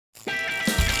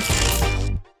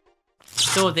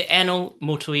So the Enel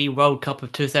Moto E World Cup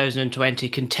of 2020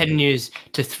 continues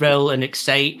to thrill and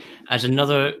excite as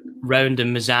another round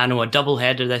in Misano, a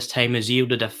double-header this time, has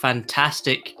yielded a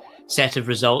fantastic set of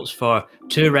results for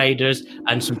two riders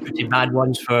and some pretty bad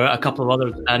ones for a couple of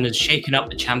others, and has shaken up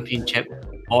the championship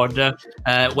order.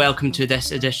 Welcome to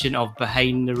this edition of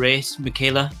Behind the Race,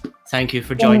 Michela. Thank you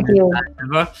for joining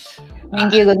us.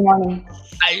 Thank you. Good morning.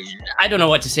 I don't know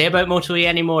what to say about Moto E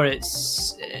anymore.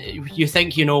 It's you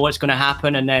think you know what's going to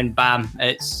happen, and then bam,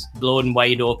 it's blown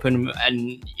wide open.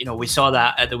 And you know, we saw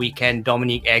that at the weekend.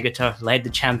 Dominique Aegerter led the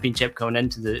championship going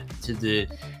into the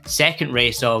second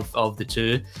race of the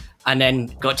two, and then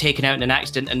got taken out in an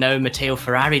accident. And now Matteo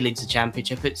Ferrari leads the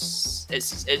championship. It's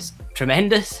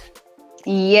tremendous.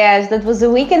 Yes, that was a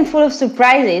weekend full of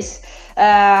surprises.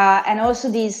 And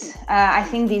also this, I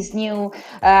think this new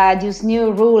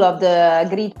rule of the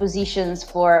grid positions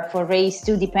for race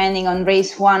 2, depending on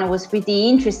race 1, was pretty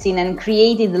interesting and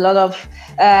created a lot of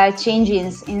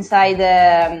changes inside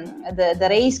the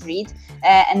race grid,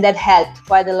 and that helped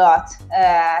quite a lot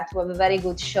to have a very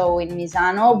good show in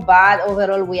Misano. But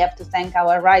overall, we have to thank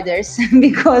our riders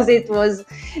because it was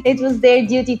their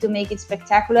duty to make it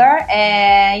spectacular.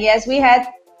 And yes, we had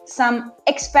some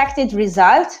expected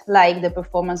result, like the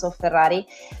performance of Ferrari,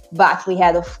 but we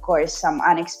had, of course, some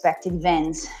unexpected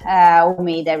events who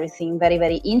made everything very,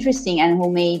 very interesting, and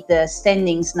who made the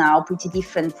standings now pretty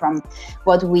different from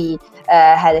what we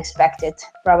had expected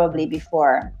probably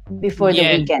before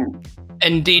the weekend.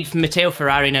 Indeed, Matteo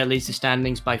Ferrari now leads the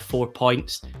standings by 4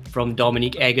 points from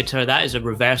Dominique Aegerter. That is a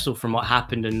reversal from what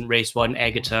happened in race 1.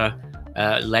 Aegerter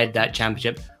led that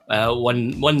championship.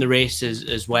 Won the race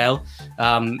as well,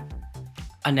 and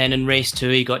then in race 2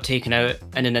 he got taken out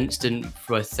in an instant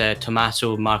with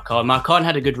Tommaso Marcon. Marcon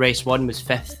had a good race 1, was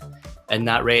 5th in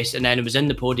that race, and then it was in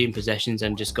the podium positions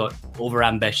and just got over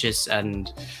ambitious.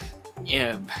 And you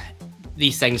know,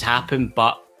 these things happen,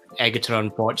 but Aegerter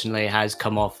unfortunately has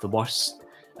come off the worst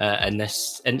in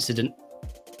this incident.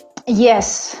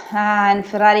 Yes, and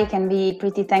Ferrari can be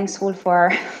pretty thankful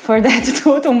for that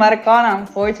too, to Marcon,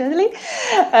 unfortunately.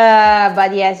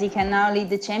 But yes, he can now lead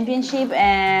the championship,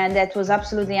 and that was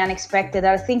absolutely unexpected.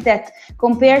 I think that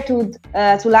compared to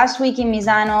last week in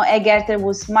Misano, Aegerter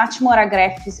was much more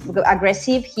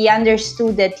aggressive. He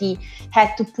understood that he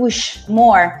had to push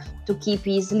more to keep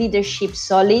his leadership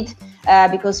solid,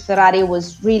 because Ferrari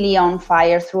was really on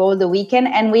fire through all the weekend.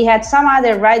 And we had some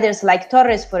other riders like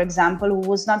Torres, for example, who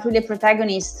was not really a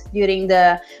protagonist during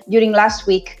last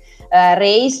week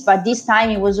race, but this time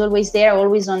he was always there,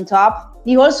 always on top.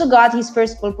 He also got his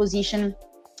first pole position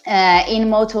in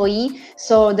Moto E,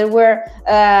 so there were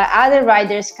other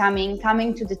riders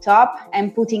coming to the top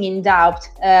and putting in doubt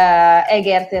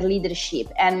Aegerter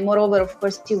leadership. And moreover, of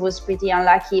course, he was pretty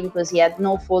unlucky because he had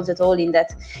no fault at all in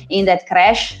that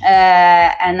crash.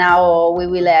 And now we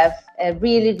will have a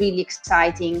really, really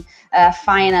exciting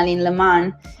final in Le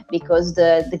Mans, because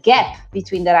the gap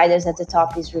between the riders at the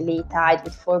top is really tight,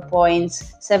 with 4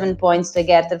 points, 7 points to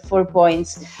Aegerter, 4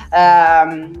 points.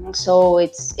 So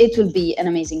it will be an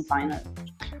amazing final.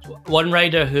 One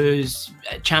rider whose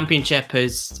championship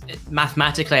is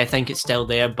mathematically, I think it's still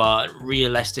there, but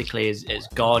realistically is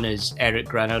gone, is Eric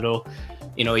Granado.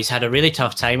 You know, he's had a really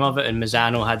tough time of it in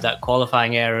Misano. Had that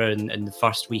qualifying error in the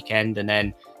first weekend, and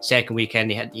then second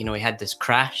weekend he had this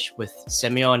crash with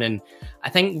Simeon. And I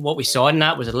think what we saw in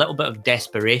that was a little bit of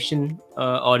desperation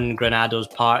on Granado's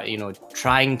part, you know,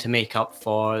 trying to make up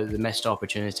for the missed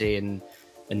opportunity in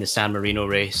the San Marino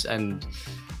race. And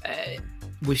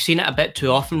we've seen it a bit too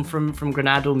often from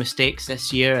Granado, mistakes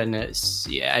this year, and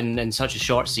and in such a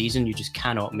short season you just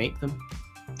cannot make them.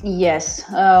 Yes,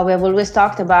 we have always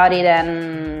talked about it,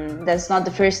 and that's not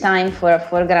the first time for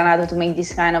Granado to make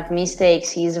this kind of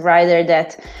mistakes. He's a rider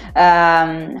that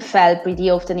fell pretty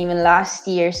often, even last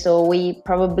year, so we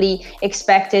probably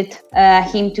expected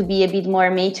him to be a bit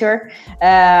more mature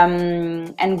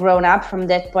and grown up from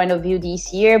that point of view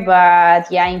this year. But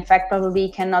yeah, in fact, probably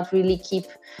cannot really keep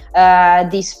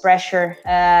this pressure.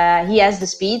 He has the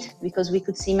speed, because we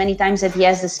could see many times that he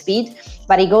has the speed,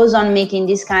 but he goes on making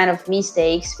this kind of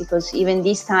mistakes, because even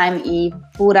this time he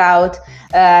put out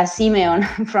Simeon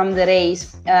from the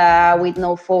race with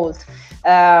no fault.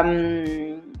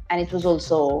 And it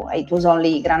was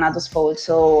only Granado's fault.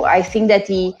 So I think that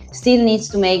he still needs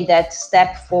to make that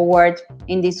step forward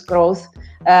in this growth,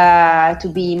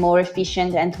 to be more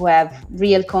efficient and to have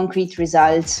real concrete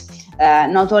results,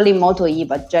 not only in Moto E,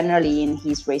 but generally in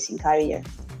his racing career.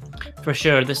 For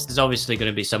sure, this is obviously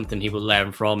going to be something he will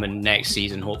learn from, and next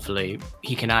season, hopefully,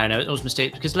 he can iron out those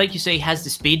mistakes. Because, like you say, he has the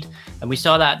speed, and we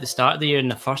saw that at the start of the year in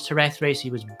the first Jerez race. He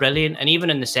was brilliant, and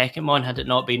even in the second one, had it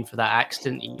not been for that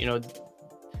accident, you know,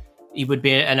 he would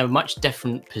be in a much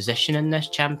different position in this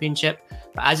championship.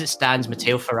 But as it stands,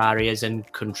 Matteo Ferrari is in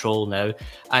control now,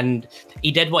 and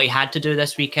he did what he had to do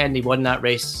this weekend. He won that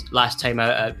race last time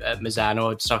out at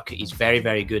Misano, a circuit he's very,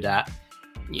 very good at.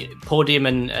 Podium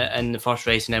in the first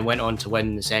race, and then went on to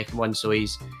win the second one. So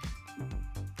he's,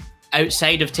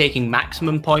 outside of taking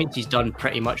maximum points, he's done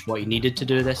pretty much what he needed to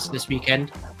do this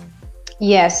weekend.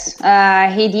 Yes,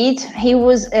 he did. He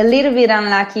was a little bit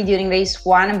unlucky during race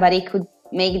 1, but he could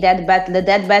make that battle. The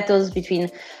dead battles between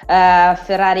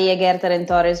Ferrari, Aegerter and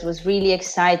Torres was really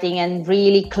exciting and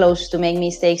really close to make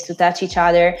mistakes, to touch each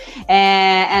other.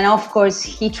 And of course,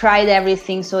 he tried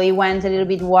everything. So he went a little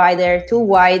bit wider, too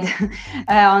wide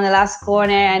on the last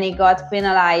corner, and he got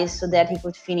penalized so that he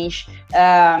could finish.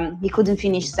 He couldn't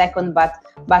finish second,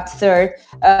 but third.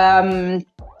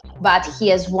 But he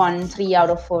has won 3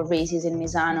 out of 4 races in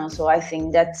Misano, so I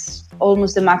think that's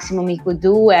almost the maximum he could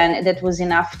do, and that was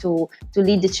enough to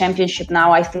lead the championship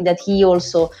now. I think that he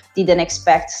also didn't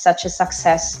expect such a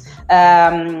success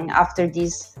after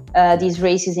these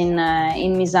races in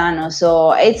Misano.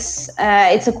 So it's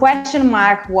a question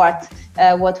mark what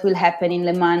will happen in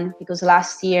Le Mans, because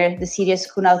last year the series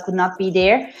could not be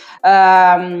there.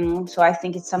 So I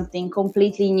think it's something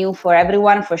completely new for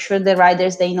everyone. For sure, the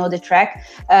riders, they know the track,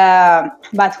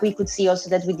 but we could see also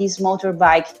that with this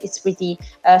motorbike, it's pretty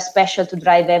special to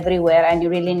drive everywhere, and you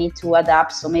really need to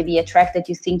adapt. So maybe a track that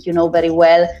you think you know very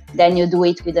well, then you do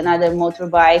it with another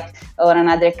motorbike or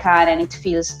another car, and it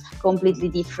feels completely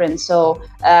different. So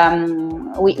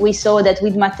we saw that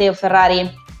with Matteo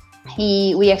Ferrari,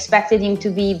 we expected him to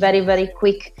be very, very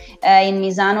quick in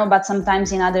Misano, but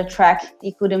sometimes in other track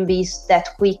he couldn't be that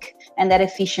quick and that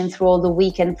efficient through all the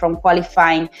weekend, from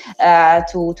qualifying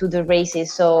to the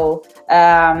races. So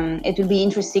it will be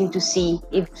interesting to see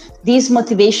if this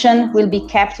motivation will be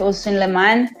kept also in Le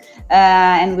Mans,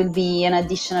 and will be an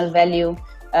additional value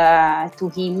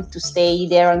to him to stay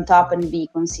there on top and be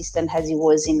consistent as he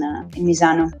was in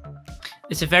Misano.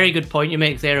 It's a very good point you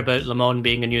make there about Le Mans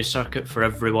being a new circuit for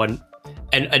everyone.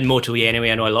 And Moto E anyway,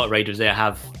 I know a lot of riders there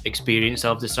have experience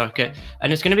of the circuit.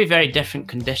 And it's going to be very different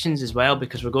conditions as well,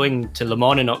 because we're going to Le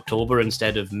Mans in October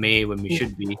instead of May when we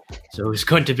should be. So it's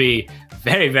going to be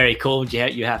very, very cold,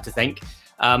 you have to think.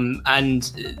 And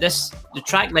the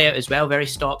track layout as well, very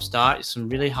stop-start, some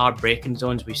really hard braking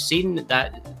zones. We've seen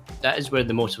that is where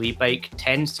the Moto E bike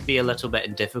tends to be a little bit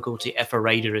in difficulty if a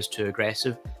rider is too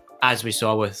aggressive, as we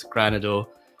saw with Granado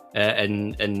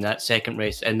in that second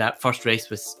race, in that first race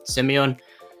with Simeon.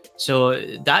 So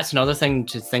that's another thing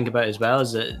to think about as well,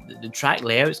 is that the track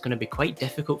layout is going to be quite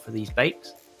difficult for these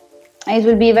bikes. It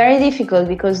will be very difficult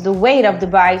because the weight of the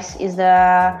bikes is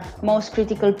the most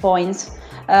critical points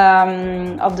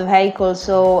of the vehicle.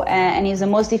 So and is the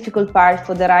most difficult part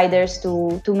for the riders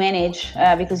to manage,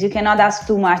 because you cannot ask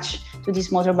too much to these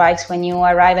motorbikes when you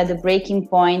arrive at the braking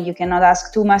point. You cannot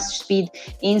ask too much speed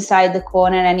inside the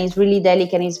corner, and it's really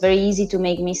delicate. It's very easy to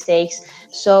make mistakes.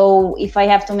 So if I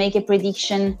have to make a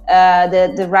prediction,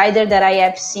 the rider that I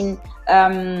have seen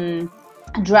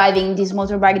driving this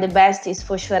motorbike the best is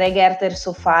for sure Aegerter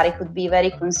so far. It could be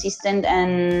very consistent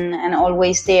and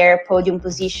always there, podium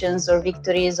positions or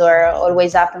victories, or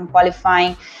always up in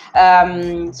qualifying.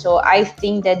 So I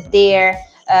think that there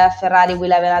Ferrari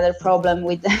will have another problem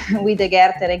with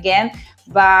Aegerter again.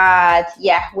 But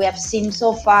yeah, we have seen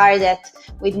so far that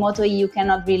with Moto E you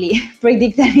cannot really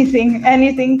predict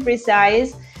anything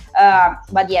precise.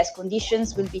 But yes,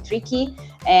 conditions will be tricky,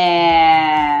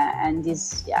 and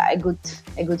this, a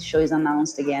good show is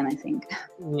announced again, I think.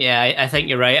 Yeah, I think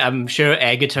you're right. I'm sure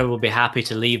Aegerter will be happy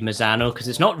to leave Misano, because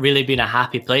it's not really been a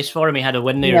happy place for him. He had a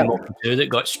win there in Moto 2 that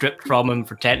got stripped from him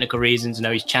for technical reasons, and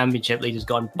now his championship lead is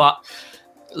gone. But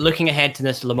looking ahead to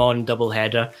this Le Mans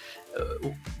doubleheader,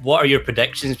 what are your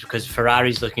predictions? Because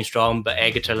Ferrari's looking strong, but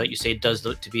Aegerter, like you say, does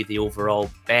look to be the overall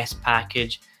best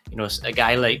package. You know, a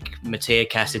guy like Matteo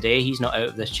Casadei, he's not out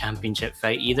of this championship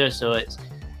fight either. So it's,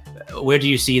 where do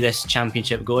you see this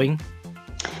championship going?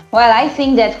 Well, I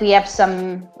think that we have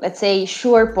some, let's say,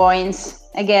 sure points.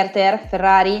 Aegerter,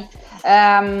 Ferrari.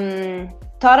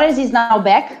 Torres is now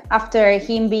back after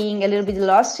him being a little bit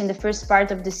lost in the first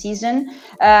part of the season.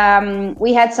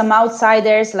 We had some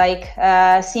outsiders like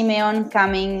Simeon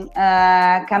coming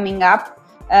up.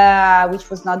 which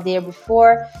was not there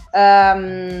before.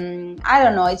 I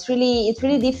don't know. It's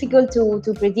really difficult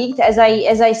to predict. As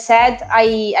I said,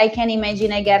 I can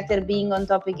imagine Aegerter being on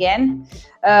top again.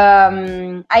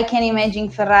 I can imagine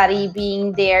Ferrari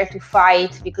being there to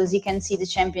fight, because he can see the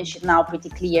championship now pretty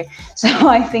clear. So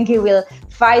I think he will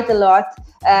fight a lot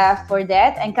for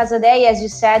that. And Casadei, as you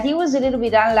said, he was a little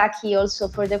bit unlucky also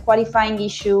for the qualifying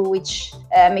issue, which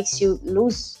makes you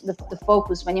lose the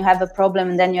focus when you have a problem,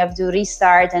 and then you have to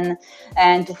restart and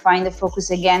to find the focus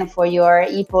again for your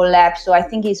e-pole lap. So I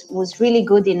think he was really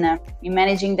good in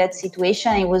managing that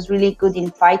situation. He was really good in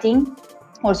fighting,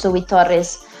 also with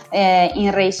Torres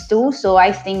in race 2. So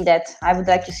I think that I would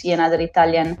like to see another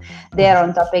Italian there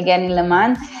on top again in Le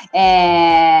Mans.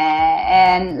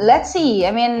 And let's see.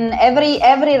 I mean,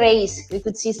 every race we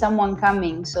could see someone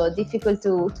coming. So difficult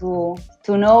to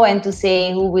know and to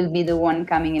say who will be the one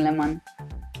coming in Le Mans.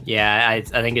 Yeah, I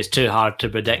think it's too hard to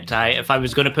predict. If I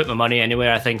was going to put my money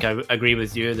anywhere, I think I agree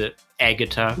with you that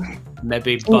Aegerter,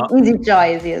 maybe. But easy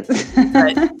choice, yes.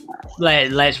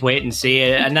 let's wait and see.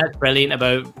 And that's brilliant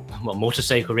about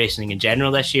motorcycle racing in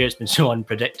general this year. It's been so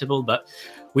unpredictable, but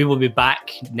we will be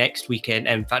back next weekend.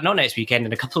 In fact, not next weekend,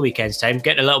 in a couple of weekends' time.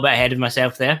 Getting a little bit ahead of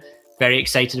myself there. Very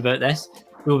excited about this.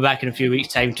 We'll be back in a few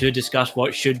weeks' time to discuss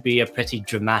what should be a pretty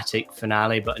dramatic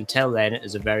finale. But until then, it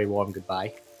is a very warm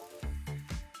goodbye.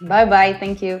 Bye-bye.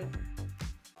 Thank you.